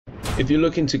If you're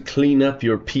looking to clean up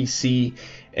your PC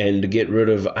and get rid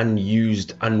of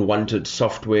unused, unwanted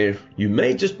software, you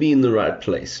may just be in the right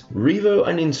place. Revo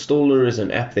Uninstaller is an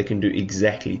app that can do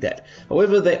exactly that.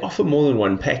 However, they offer more than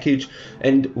one package,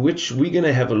 and which we're going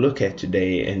to have a look at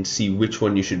today and see which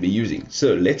one you should be using.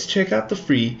 So let's check out the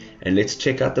free and let's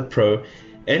check out the pro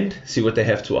and see what they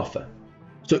have to offer.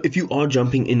 So if you are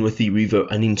jumping in with the Revo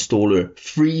Uninstaller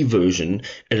free version,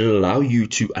 it'll allow you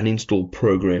to uninstall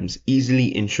programs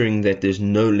easily, ensuring that there's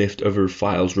no leftover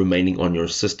files remaining on your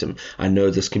system. I know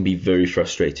this can be very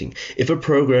frustrating. If a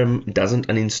program doesn't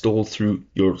uninstall through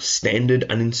your standard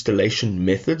uninstallation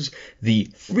methods, the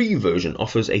free version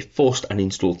offers a forced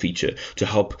uninstall feature to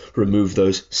help remove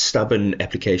those stubborn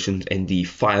applications and the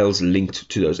files linked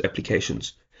to those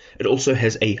applications. It also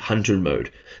has a hunter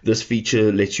mode. This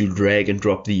feature lets you drag and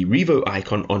drop the Revo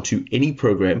icon onto any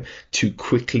program to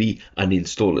quickly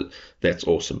uninstall it. That's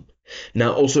awesome.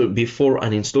 Now also, before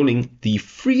uninstalling, the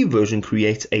free version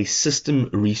creates a system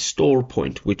restore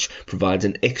point, which provides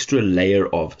an extra layer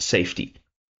of safety.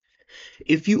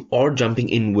 If you are jumping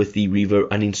in with the Revo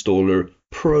Uninstaller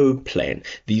Pro plan,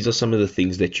 these are some of the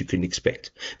things that you can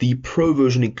expect. The Pro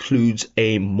version includes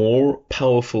a more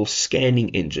powerful scanning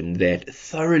engine that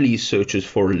thoroughly searches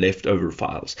for leftover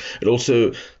files. It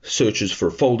also searches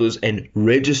for folders and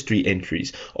registry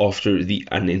entries after the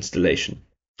uninstallation.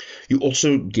 You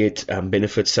also get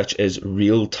benefits such as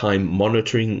real-time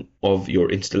monitoring of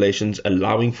your installations,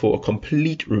 allowing for a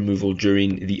complete removal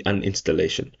during the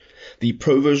uninstallation. The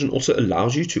Pro version also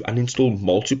allows you to uninstall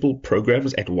multiple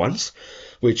programs at once,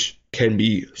 which can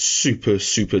be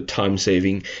super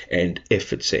time-saving and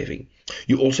effort-saving.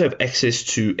 You also have access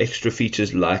to extra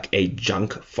features like a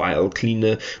junk file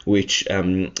cleaner, which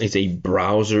is a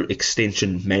browser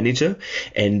extension manager,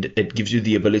 and it gives you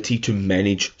the ability to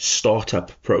manage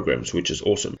startup programs, which is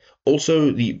awesome.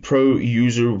 Also, the Pro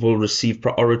user will receive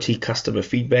priority customer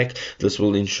feedback. This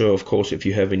will ensure, of course, if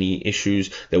you have any issues,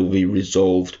 they will be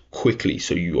resolved quickly.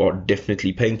 So you are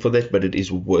definitely paying for that, but it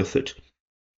is worth it.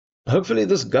 Hopefully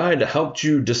this guide helped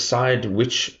you decide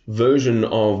which version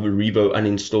of Revo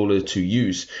Uninstaller to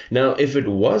use. Now, if it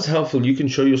was helpful, you can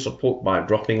show your support by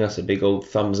dropping us a big old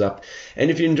thumbs up. And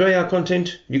if you enjoy our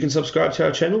content, you can subscribe to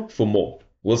our channel for more.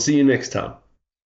 We'll see you next time.